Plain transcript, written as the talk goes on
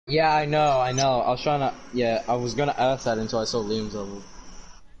Yeah, I know. I was trying to. Yeah, I was gonna ask that until I saw Liam's level.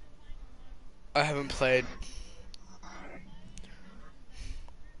 I haven't played.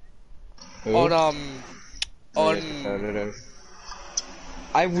 Who? On Oh, on yeah, competitive.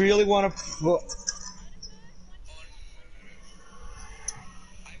 I really want to.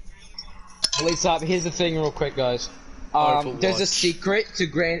 Wait, stop. Here's the thing, real quick, guys. There's a Overwatch.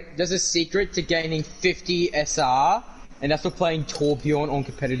 secret to gaining 50 SR, and that's for playing Torbjorn on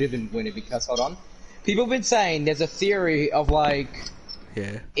competitive and winning. Because hold on, people have been saying there's a theory of like,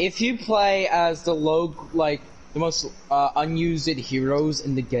 Yeah. if you play as the the most unused heroes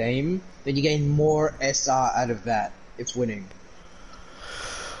in the game, then you gain more SR out of that if winning.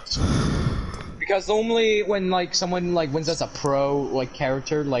 Because normally when like someone like wins as a pro like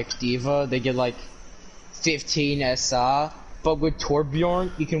character like Diva, they get like 15 SR, but with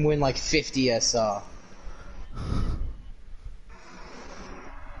Torbjorn you can win like 50 SR.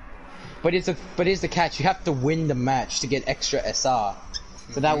 But here's the catch: you have to win the match to get extra SR.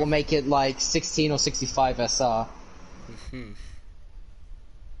 So that will make it like 16 or 65 SR.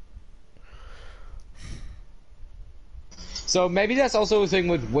 So maybe that's also a thing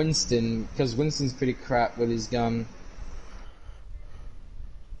with Winston, because Winston's pretty crap with his gun.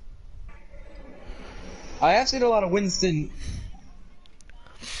 I have seen a lot of Winston,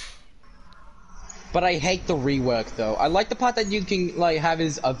 but I hate the rework though. I like the part that you can like have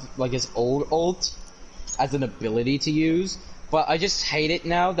his his old ult as an ability to use, but I just hate it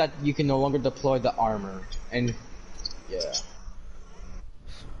now that you can no longer deploy the armor. And yeah.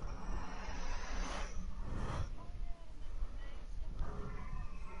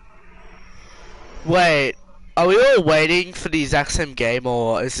 Wait, are we all waiting for the exact same game,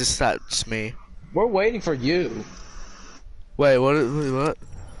 or is this that just me? We're waiting for you. Wait, what? I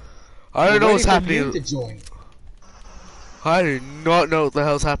don't We're know what's waiting for you happening. to join. I do not know what the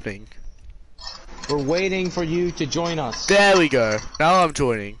hell's happening. We're waiting for you to join us. There we go. Now I'm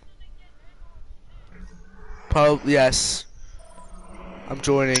joining. Probably yes. I'm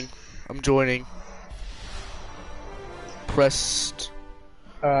joining. Pressed.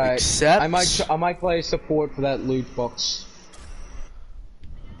 Alright. Accept. I might play support for that loot box.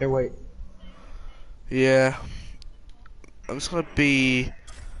 Here, wait. Yeah. I'm just gonna be.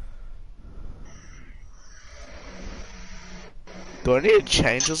 Do I need to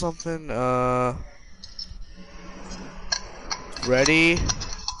change or something? Ready?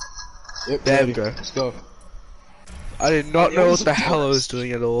 Yep, There ready. we go. Let's go. I did not know what the hell I was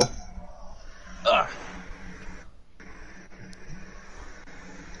doing at all.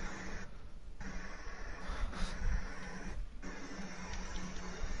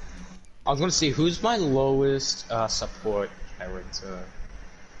 I was gonna see who's my lowest support character.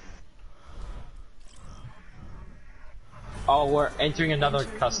 Oh, we're entering another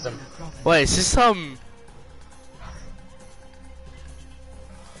custom. Wait, is this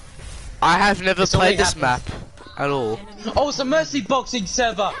I have never This only played this happens- map at all. Oh, it's a mercy boxing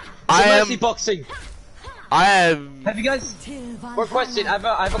server. I am- Mercy boxing. I am. Have you guys? One question. I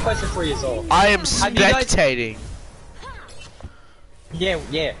have a question for you all. I am Have you guys- spectating.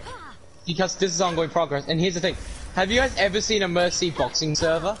 Yeah. Because this is ongoing progress. And here's the thing: have you guys ever seen a mercy boxing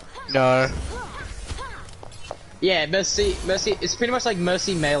server? No. Yeah, mercy. It's pretty much like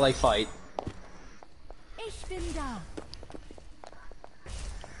mercy melee fight. Ich bin da.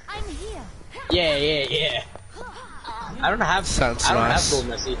 I'm here. Yeah. I don't have. Sounds I don't nice. have cool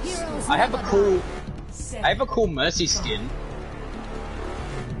mercy. I have a cool mercy skin.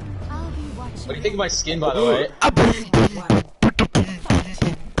 I'll be watching. What do you think of my skin, by the way?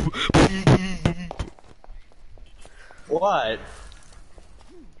 What?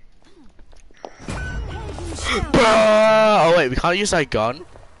 Oh wait, we can't use that gun.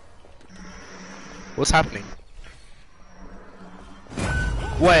 What's happening?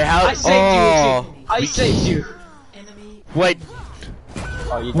 Wait, how? I saved you. I saved you. Wait,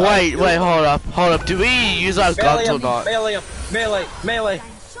 Oh, you died. wait, hold up. Do we use our guns or not? Melee up, melee.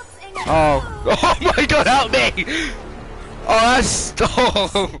 Oh, oh my God, help me! Oh, that's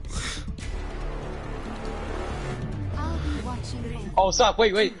I'll be watching. Oh, stop!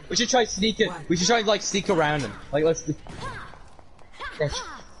 Wait. We should try sneaking. We should try like sneak around him. Like let's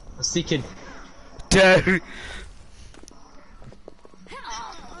sneak in. dude.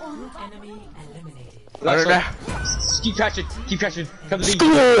 Enemy eliminated. I don't know. Keep crashing. Come to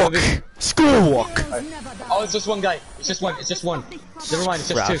me. School walk. Oh, it's just one guy. It's just one. Never mind. It's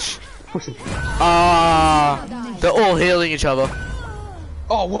just Crouch. two. Push him. They're all healing each other.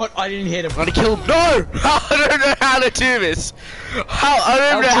 Oh, what? I didn't hit him. I'm gonna kill him. No! I don't know how to do this. I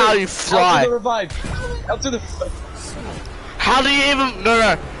don't know how you Out fly. to the revive. Out to the. How do you even?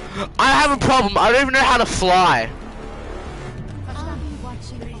 No. I have a problem. I don't even know how to fly. I'll be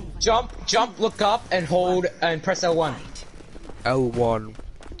watching over. Jump, look up, and hold, and press L1. L1.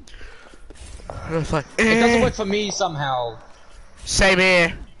 It's like, It doesn't work for me somehow. Same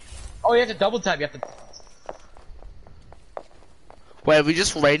here. Oh, you have to double tap. You have to. Wait, are we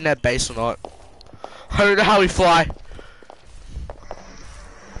just raiding their base or not? I don't know how we fly.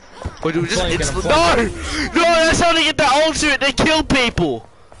 Or do we just instantly? No! No, that's how they get their ultimate. They kill people.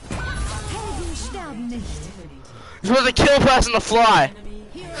 Helden sterben nicht. You're supposed to kill a person to fly.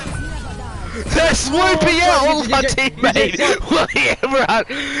 Heroes never die. They're swooping out all my teammates. Run!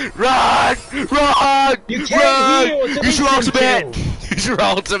 Run! Run! You can't heal. It's an Use your instant ultimate! kill. Use your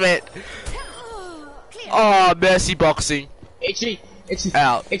ultimate! Clear. Oh, mercy boxing. Itchy,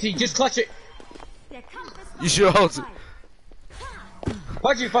 Out. Itchy, just clutch it. Der Kampf ist noch Use your ultimate.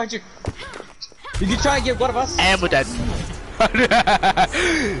 Find you. You can try and get one of us. And we're dead.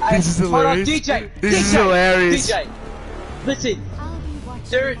 This is Hold on, hilarious. DJ. This is DJ, hilarious. DJ, listen. I'll be watching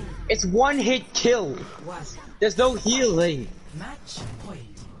There, over. it's one hit kill. Was There's no healing. match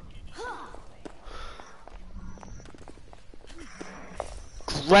point.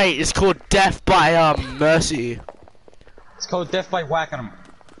 Great, it's called Death by Mercy. It's called death by whacking them.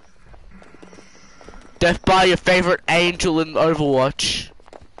 Death by your favorite angel in Overwatch.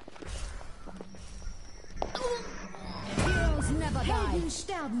 Heroes never die. Helden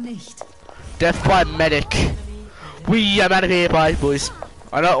sterben nicht. Death by medic. I'm out of here, bye boys.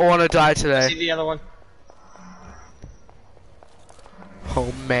 I don't want to die today. See the other one.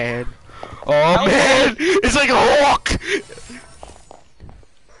 Oh man. Oh man! It's like a hawk!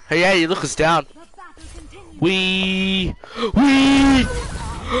 Hey, look us down. The battle continues. We.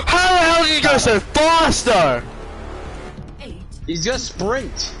 How the hell did you go so fast though? 8, He's just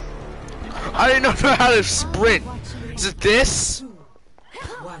sprint. I didn't know how to sprint. Is it this? 2,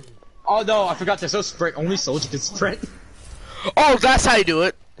 1. Oh no, I forgot there's no sprint. Only soldier can sprint. Oh, that's how you do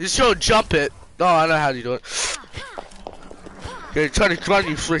it. You just go jump it. Oh, I know how you do it. You're trying to run,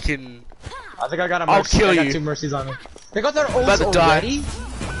 you freaking. I think I got a I'll mercy. kill I got you. 2 mercies on me. They got their ults About to die. already.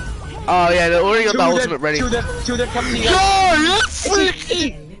 Oh yeah, they already got Two the of ultimate them, ready. Two of them come to you. No, that's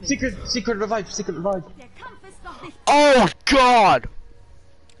freaking. Secret revive. Der Kampf ist noch nicht. Oh god!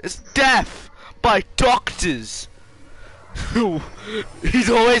 It's death by doctors. He's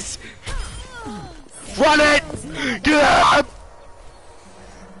always run it. Get up.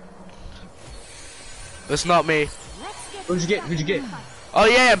 That's not me. Who'd you get? Oh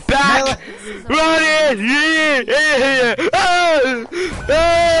yeah, I'm back. Run it. Yeah.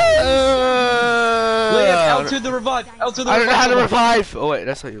 Liam, L2 the revive. L2 the revive. I don't know how to revive. Oh wait,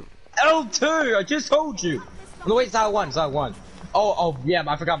 that's not you. L2. I just told you. No wait, it's R1. It's R1. Oh yeah,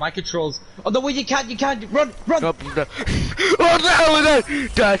 I forgot my controls. Oh no, wait, you can't. Run. Nope, no. Oh no,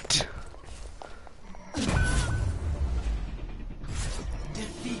 that.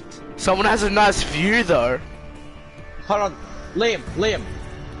 Someone has a nice view though. Hold on, Liam.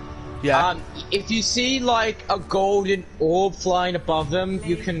 Yeah. If you see like a golden orb flying above them,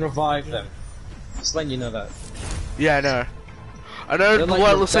 you can revive them. Just letting you know that. Yeah, I know. I know They're like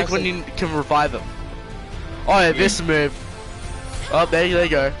what it looks like when refreshing. you can revive them. Oh yeah, this move. Oh, there you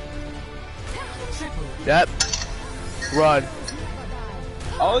go. Yep. Run.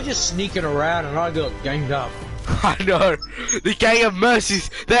 I was just sneaking around and I got ganged up. I know. The gang of mercies.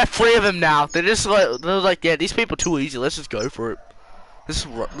 There are 3 of them now. They're like, yeah, these people are too easy. Let's just go for it. Let's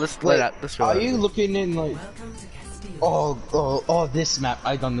go. Are you looking in like? Welcome to Castile. Oh, this map.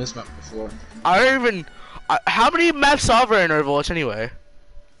 I've done this map before. I don't even. How many maps are there in Overwatch anyway?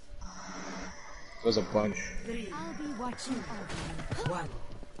 There's a bunch. 3, I'll be watching over. 1.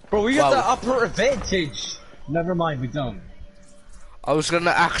 Bro, we got Wow. the upper advantage. Never mind, we don't. I was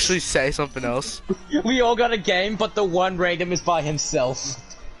gonna actually say something else. We all got a game, but the one random is by himself.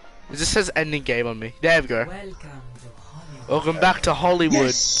 It just says ending game on me. There we go. Welcome to Hollywood. Welcome back to Hollywood.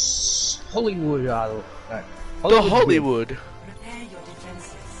 Yes! Hollywood. Right. The Hollywood. Prepare your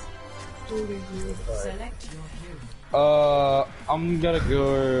defenses. Select your hero. I'm gonna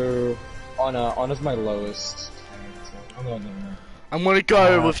go on as my lowest. I'm going there. I'm gonna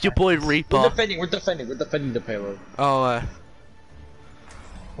go with your boy Reaper. We're defending the payload. Oh,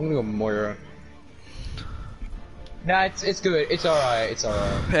 I'm gonna go Moira. Nah, it's good. It's alright.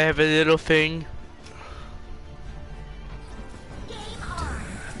 every little thing.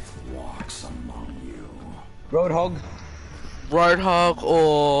 Roadhog. Roadhog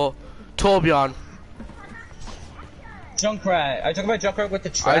or Torbjorn. Junkrat. I talk about Junkrat with the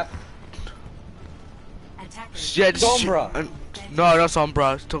trap. Attackers. Yeah, just Sombra. No, not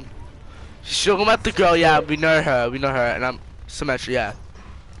Sombra. She's talking about the girl. Yeah, we know her, and I'm Symmetra. Yeah.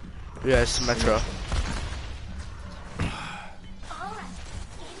 Yeah, it's Metro.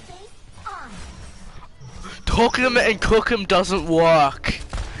 Talking him and cook him doesn't work.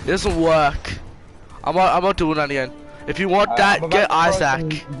 It doesn't work. I'm not doing that again. If you want that, get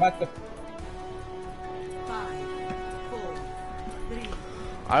Isaac.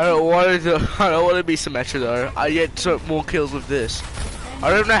 I don't want to be Symmetra though. I get some more kills with this. I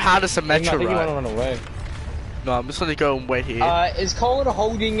don't know how to Symmetra I think you right. want to run away. No, I'm just gonna go and wait here. Is Colin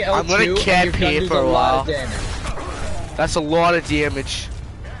holding L2? I'm gonna camp here for a while. That's a lot of damage.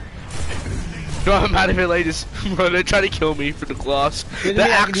 No, I'm out of here, ladies. They're trying to kill me for the glass. I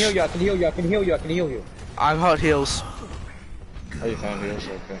can heal you, I can heal you, I can heal you, I can heal you. I'm hot heals. Oh, you found heals?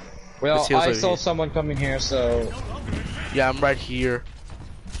 Okay. Well, heals I saw here. someone coming here, so... Yeah, I'm right here.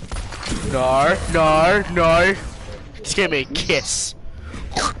 No, no, no. Just give me a kiss.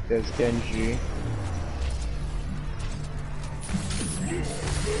 There's Genji.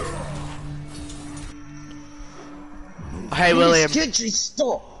 Hey, William. Genji,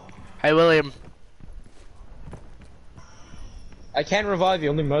 stop! Hey, William. I can't revive you,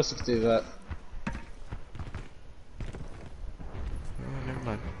 only Mercs do that. Oh, never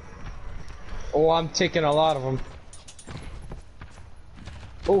mind. Oh, I'm taking a lot of them.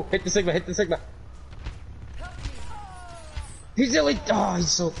 Oh, hit the Sigma, hit the Sigma. He's nearly. Oh, he's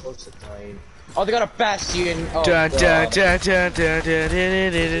so close to dying. Oh, they got a Bastion. Oh, Dun, dun, God. dun, dun, dun, dun, dun,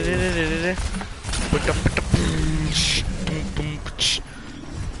 dun, dun,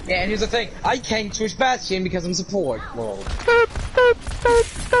 Yeah, and here's the thing. I can't switch Bastion because I'm support. Lol.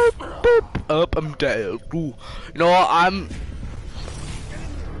 Up, I'm down. Ooh. You know what? I'm.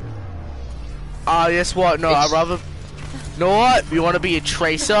 Guess what? No, I'd rather. You know what? You want to be a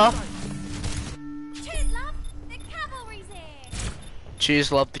tracer? Cheers, love. The cavalry's here.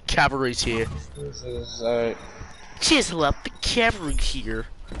 Cheers, love. The cavalry's here. This is, Cheers, love. The cavalry's here.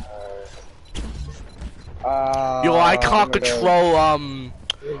 Yo, I can't control,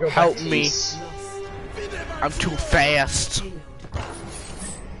 help me. I'm too fast.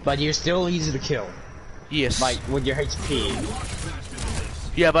 But you're still easy to kill. Yes. Like, with your HP.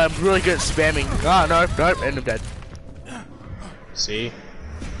 Yeah, but I'm really good at spamming. Ah, no, no, and I'm dead. See?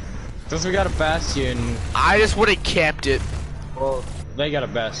 Since we got a Bastion, I just would've camped it. well, they got a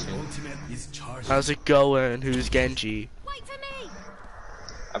Bastion. How's it going? Who's Genji? Wait for me.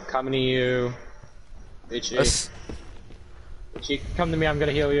 I'm coming to you. Itchy. Let's- Itchy, come to me, I'm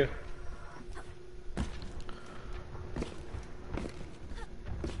gonna heal you.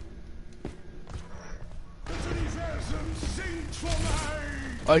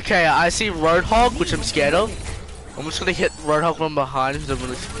 Okay, I see Roadhog, which I'm scared of. I'm just gonna hit Roadhog from behind. Because I'm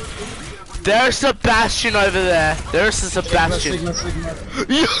really... There's Sebastian over there. There's the Sebastian. Sigma, Sigma.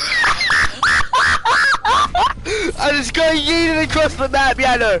 I just got yeeted across the map,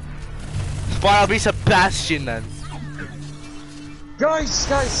 yeah, no. Fine, I'll be Sebastian then. Guys,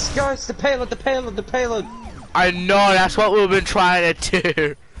 the payload, the payload, the payload. I know, that's what we've been trying to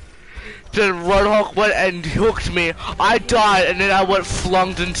do. Then Roadhog went and hooked me. I died, and then I went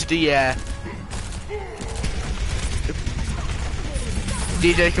flunged into the air.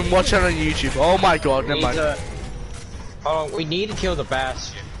 DJ, you can watch that on YouTube. Oh my god, never mind. Oh, we need to kill the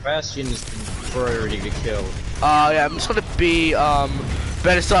Bastion. Bastion is priority to kill. Yeah, I'm just gonna be,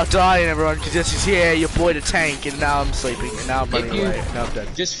 better start dying, everyone, because this is here, your boy the tank, and now I'm sleeping, and now I'm running away, and now I'm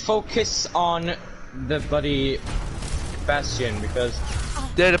dead. Just focus on the bloody Bastion, because...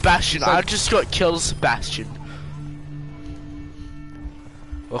 They're the Bastion. So- I just got killed as Bastion.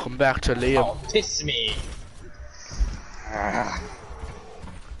 Welcome back to Liam. Oh, piss me. Ah.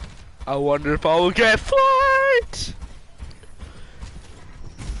 I wonder if I will get flight.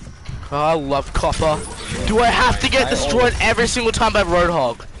 Oh, I love copper. Do I have to get destroyed every single time by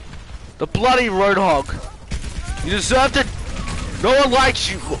Roadhog? The bloody Roadhog. You deserve to. No one likes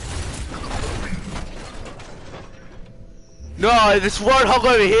you. No, this Roadhog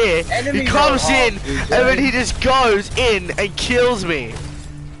over here. Enemy He comes Roadhog, in DJ. and then he just goes in and kills me.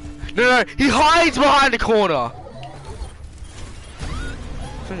 No, he hides behind the corner.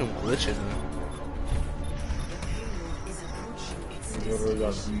 I think I'm glitching. Literally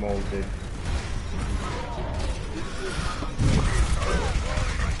got molded.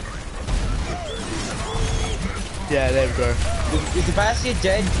 Yeah, there we go. Is the Bastion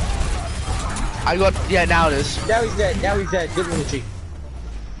dead? I got, yeah, now it is. Now he's dead, now he's dead. Good one, Itchy.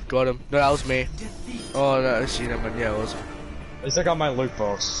 Got him. No, that was me. Oh, no, see, never mind. Yeah, it was. At least I got my loot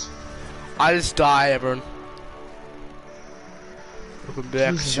box. I just die, everyone. Welcome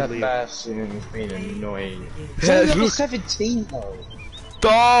back Jesus, to that Liam. Bastion is being annoying. It's Yeah, only level look. 17 though.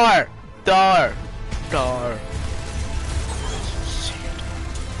 Dar! Dar! Dar.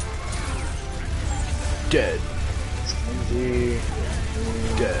 Dead. Genji.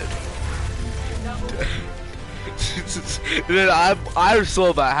 Dead. Then I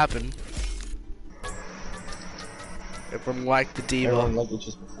saw that happen. Everyone liked the diva. Everyone loved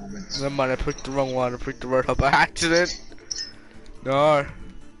Uchi's performance. Never mind, I picked the wrong one. I picked the Roadhog by accident. No.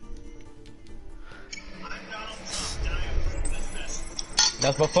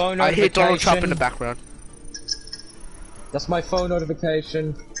 That's my phone I notification. hear Donald Trump in the background. That's my phone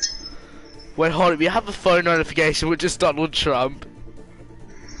notification. Wait, hold on. We have a phone notification with just Donald Trump.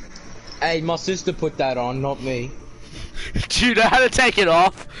 Hey, my sister put that on, not me. Do you know how to take it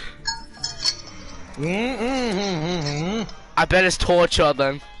off? I bet it's torture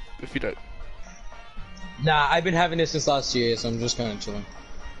then. If you don't. Nah, I've been having this since last year, so I'm just kind of chilling.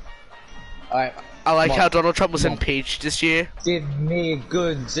 Alright. I like Come how on. Donald Trump was Come on. impeached this year. Give me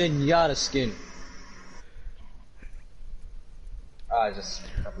good Zenyatta skin. Just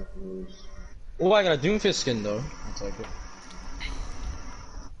a couple of rules. Oh, I got a Doomfist skin though. I'll take it.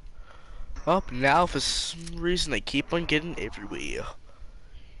 Up now, for some reason, they keep on getting everywhere.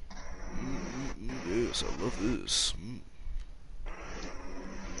 Yes, I love this.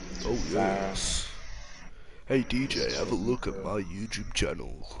 Oh yes. Hey DJ, have a look at my YouTube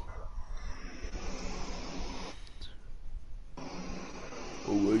channel.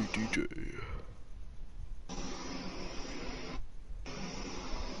 Oh hey DJ.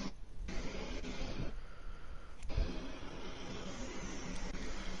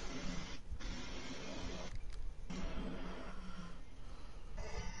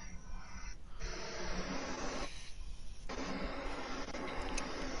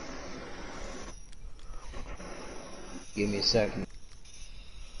 Give me a second.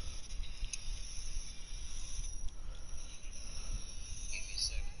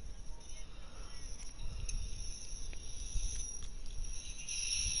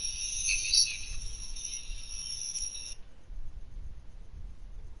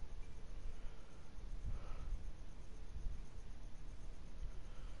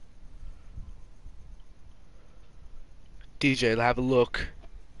 DJ, have a look.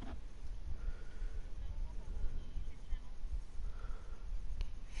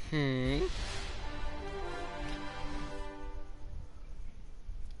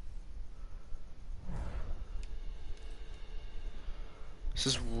 This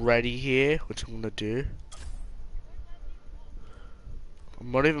is ready here, which I'm gonna do.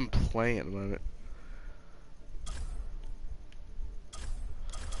 I'm not even playing at the moment.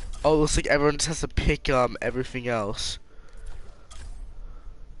 Oh, looks like everyone just has to pick everything else.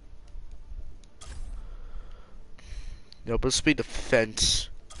 No, but let's be defense.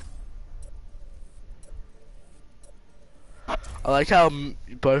 I like how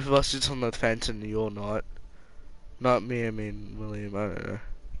both of us is on the fence and you're not. Not me, I mean William, I don't know.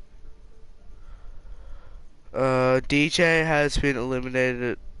 DJ has been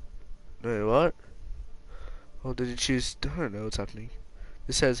eliminated. Wait, what? Oh, did he choose? I don't know what's happening.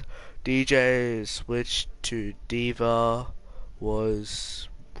 It says DJ switched to Diva was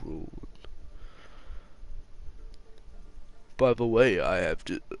ruled. By the way, I have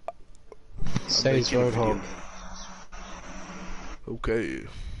to. Says Roadhog. Okay.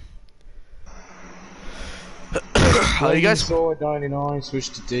 How you guys? Sword 99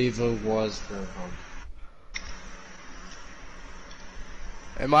 switched to Diva was Roadhog.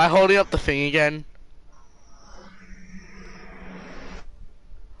 Am I holding up the thing again?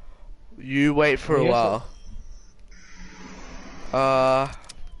 You wait for a while.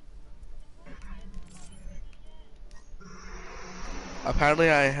 Apparently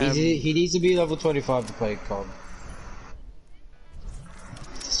I have. He needs to be level 25 to play COD.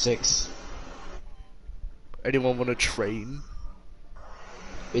 6. Anyone want to train?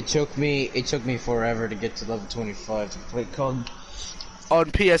 It took me forever to get to level 25 to play COD. On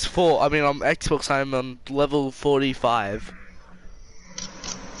PS4, I mean on Xbox, I'm on level 45.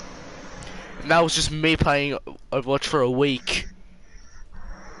 And that was just me playing Overwatch for a week.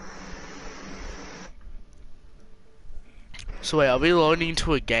 So wait, are we loading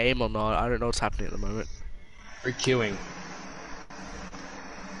into a game or not? I don't know what's happening at the moment. We're queuing.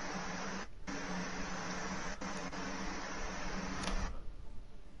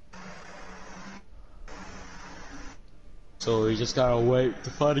 So we just gotta wait to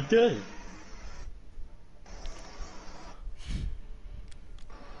find a game.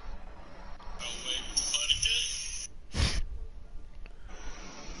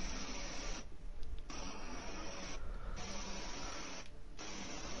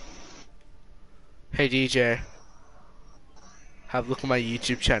 Hey DJ, have a look at my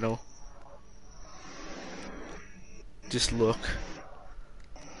YouTube channel. Just look.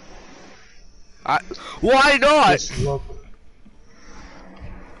 Why not? Just look.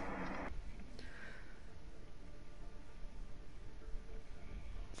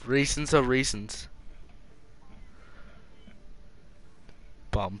 Reasons are reasons.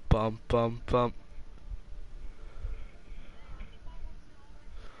 Bum bum bum bum.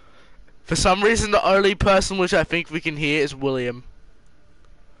 For some reason, the only person which I think we can hear is William.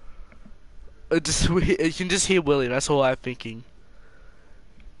 You can just hear William. That's all I'm thinking.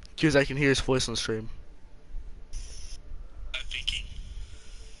 Because I can hear his voice on the stream. I'm thinking.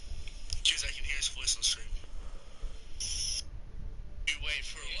 Because I can hear his voice on the stream. You wait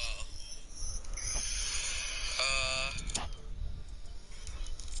for a while.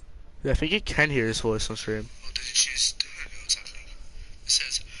 Yeah, I think you can hear his voice on stream. Well, did you choose? I don't know what's happening. It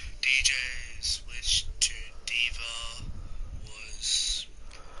says DJ switch to Diva was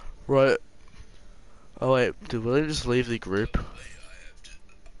right. Oh wait, did William just leave the group?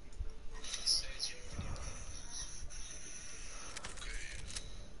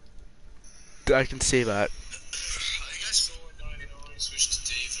 I can see that.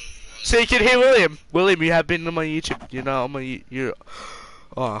 So you can hear William. William, you have been on my YouTube. You're not on my. You're.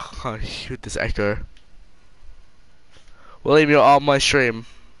 Oh, I can't hear this echo. William, you're on my stream.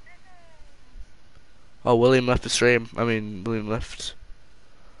 Oh, William left the stream. I mean, William left.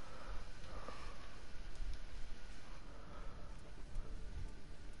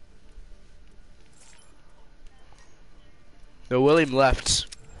 No, William left.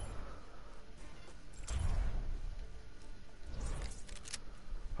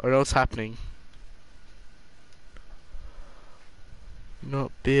 I don't know what's happening.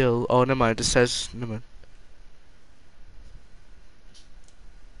 Not Bill. Oh, never mind. It says. Never mind.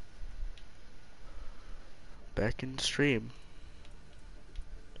 Back in the stream.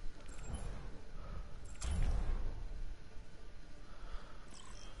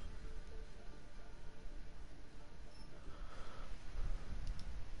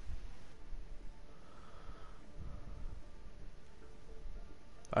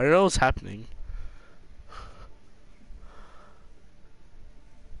 I don't know what's happening.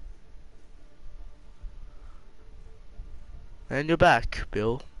 And you're back,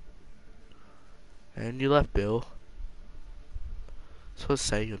 Bill. And you left, Bill. So what's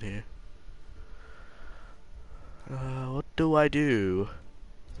saying on here? What do I do?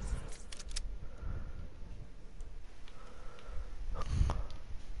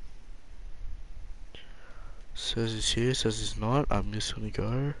 Says it's here, says it's not. I'm just gonna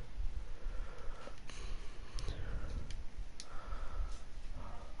go.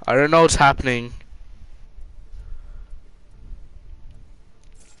 I don't know what's happening.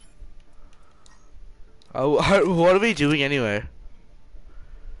 Oh, what are we doing anyway?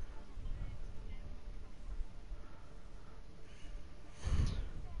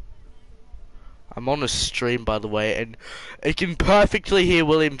 I'm on a stream, by the way, and I can perfectly hear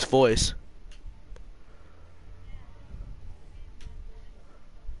William's voice.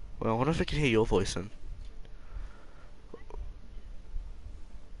 Well, I wonder if I can hear your voice then.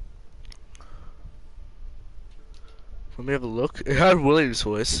 Let me have a look. It had William's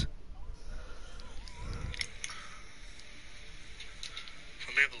voice.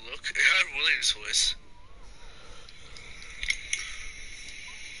 Let me have a look. It had William's voice.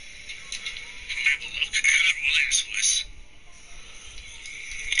 Let me have a look. It had William's voice. Let me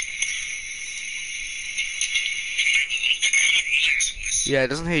have a look. It had William's voice. Yeah, it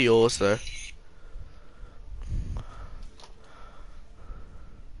doesn't hear yours though.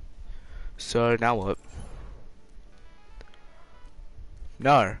 So now what?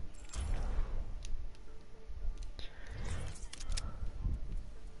 No.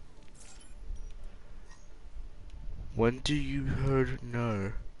 When do you heard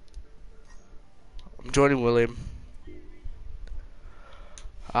no? I'm joining William.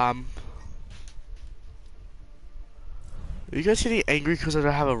 Are you guys getting angry because I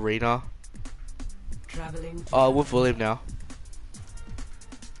don't have arena? With William now.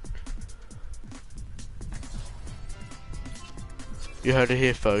 You heard it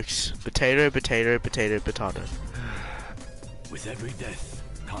here, folks. Potato, potato, potato, potato. With every death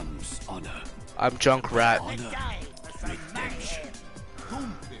comes honor. I'm Junk Rat. Honor, redemption.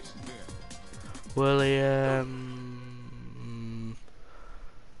 William.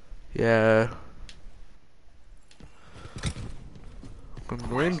 Yeah. I'm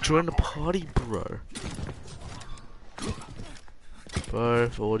going to join the party, bro.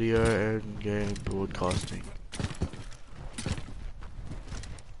 Both audio and game broadcasting.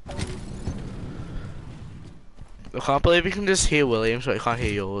 I can't believe you can just hear William, so I can't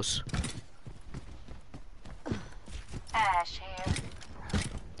hear yours. Ash here.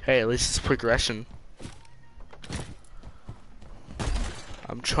 Hey, at least it's progression.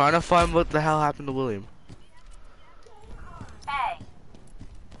 I'm trying to find what the hell happened to William.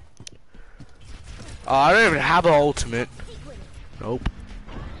 Oh, I don't even have an ultimate. Nope.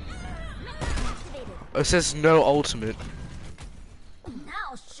 It says no ultimate. Now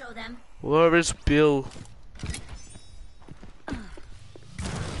I'll show them. Where is Bill?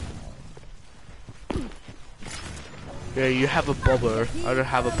 Yeah, you have a bobber. I don't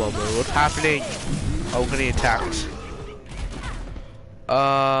have a bobber. What's happening? Oh, getting attacked.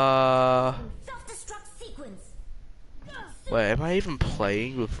 Self-destruct sequence. Wait, am I even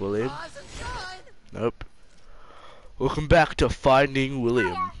playing with William? Nope. Welcome back to Finding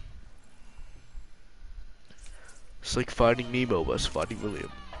William. It's like Finding Nemo, but it's Finding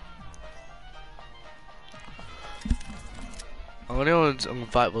William. I'm gonna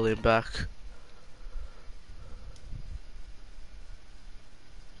invite William back.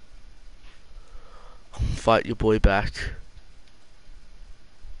 Invite your boy back.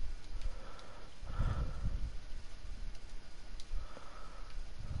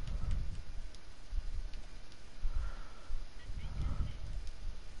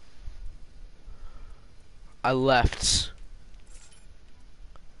 I left.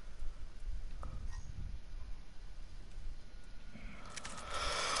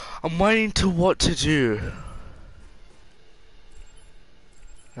 I'm waiting to what to do.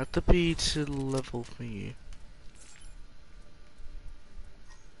 Have to be to level me.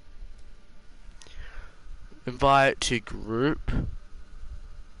 Invite to group.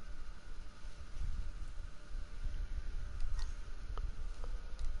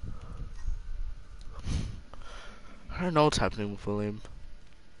 I don't know what's happening with William.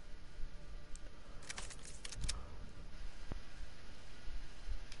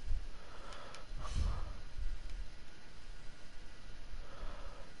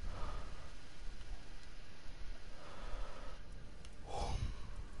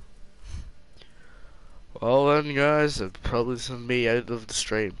 Well then guys, it's probably send me out of the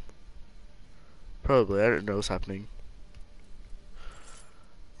stream. Probably, I don't know what's happening.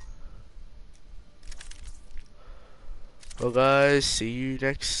 Well guys, see you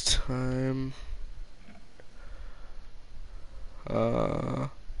next time.